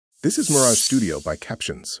This is Mirage Studio by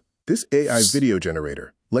Captions. This AI video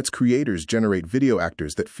generator lets creators generate video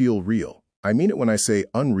actors that feel real. I mean it when I say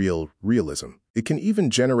unreal realism. It can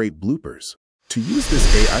even generate bloopers. To use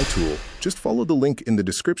this AI tool, just follow the link in the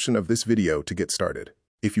description of this video to get started.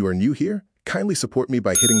 If you are new here, kindly support me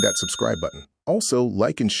by hitting that subscribe button. Also,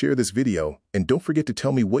 like and share this video, and don't forget to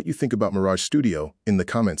tell me what you think about Mirage Studio in the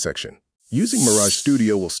comment section. Using Mirage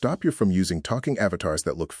Studio will stop you from using talking avatars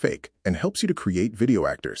that look fake and helps you to create video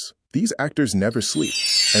actors. These actors never sleep,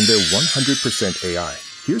 and they're 100% AI.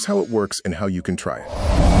 Here's how it works and how you can try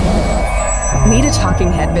it. Need a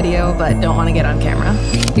talking head video but don't want to get on camera?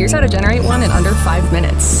 Here's how to generate one in under 5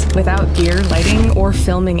 minutes without gear, lighting, or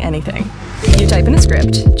filming anything. You type in a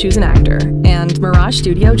script, choose an actor, and Mirage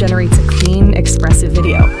Studio generates a clean, expressive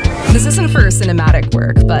video. This isn't for cinematic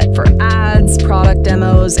work, but for ads, product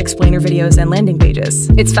demos, explainer videos, and landing pages.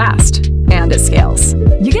 It's fast, and it scales.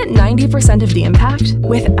 You get 90% of the impact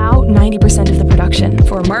without 90% of the production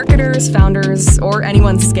for marketers, founders, or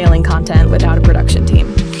anyone scaling content without a production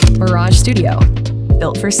team. Mirage Studio,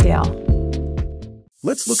 built for scale.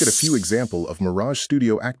 Let's look at a few examples of Mirage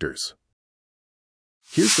Studio actors.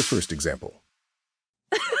 Here's the first example.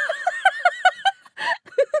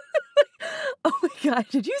 Oh my god,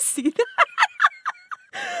 did you see that?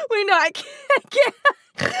 Wait, no, I can't.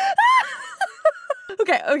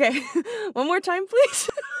 Okay. One more time, please.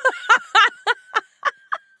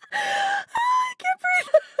 I can't breathe.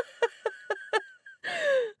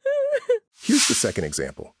 Here's the second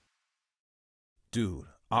example. Dude,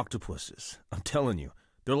 octopuses. I'm telling you,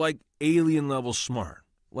 they're like alien level smart.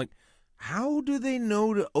 Like, how do they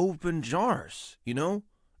know to open jars, you know?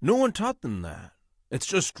 No one taught them that. It's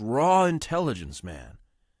just raw intelligence, man.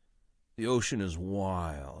 The ocean is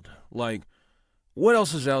wild. Like, what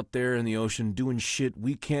else is out there in the ocean doing shit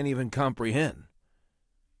we can't even comprehend?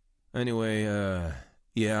 Anyway,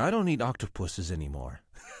 yeah, I don't need octopuses anymore.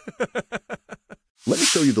 Let me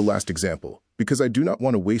show you the last example, because I do not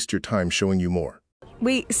want to waste your time showing you more.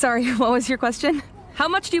 Wait, sorry, what was your question? How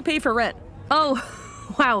much do you pay for rent? Oh,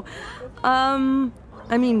 wow.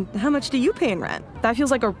 I mean, how much do you pay in rent? That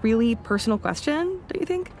feels like a really personal question, don't you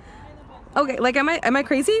think? Okay, like, am I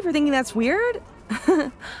crazy for thinking that's weird?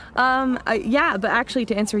 Yeah, but actually,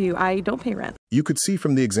 to answer you, I don't pay rent. You could see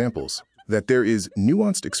from the examples that there is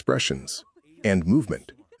nuanced expressions and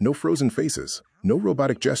movement, no frozen faces, no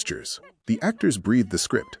robotic gestures. The actors breathe the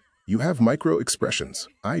script. You have micro expressions,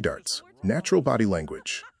 eye darts, natural body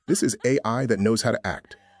language. This is AI that knows how to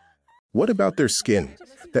act. What about their skin?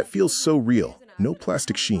 That feels so real. No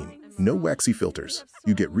plastic sheen, no waxy filters.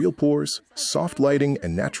 You get real pores, soft lighting,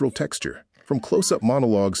 and natural texture. From close-up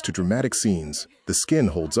monologues to dramatic scenes, the skin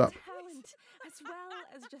holds up.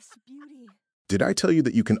 Did I tell you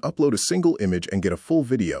that you can upload a single image and get a full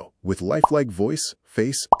video with lifelike voice,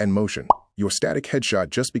 face, and motion? Your static headshot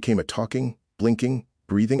just became a talking, blinking,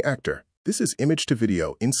 breathing actor. This is image to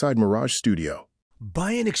video inside Mirage Studio.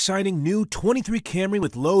 Buy an exciting new 23 Camry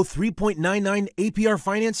with low 3.99 APR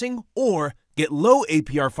financing, or get low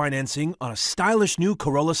APR financing on a stylish new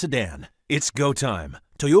Corolla sedan. It's go time.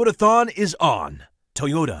 Toyota-thon is on.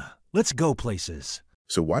 Toyota, let's go places.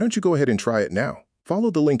 So why don't you go ahead and try it now?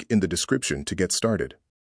 Follow the link in the description to get started.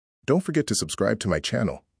 Don't forget to subscribe to my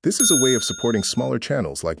channel. This is a way of supporting smaller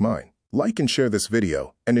channels like mine. Like and share this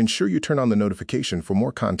video, and ensure you turn on the notification for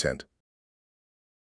more content.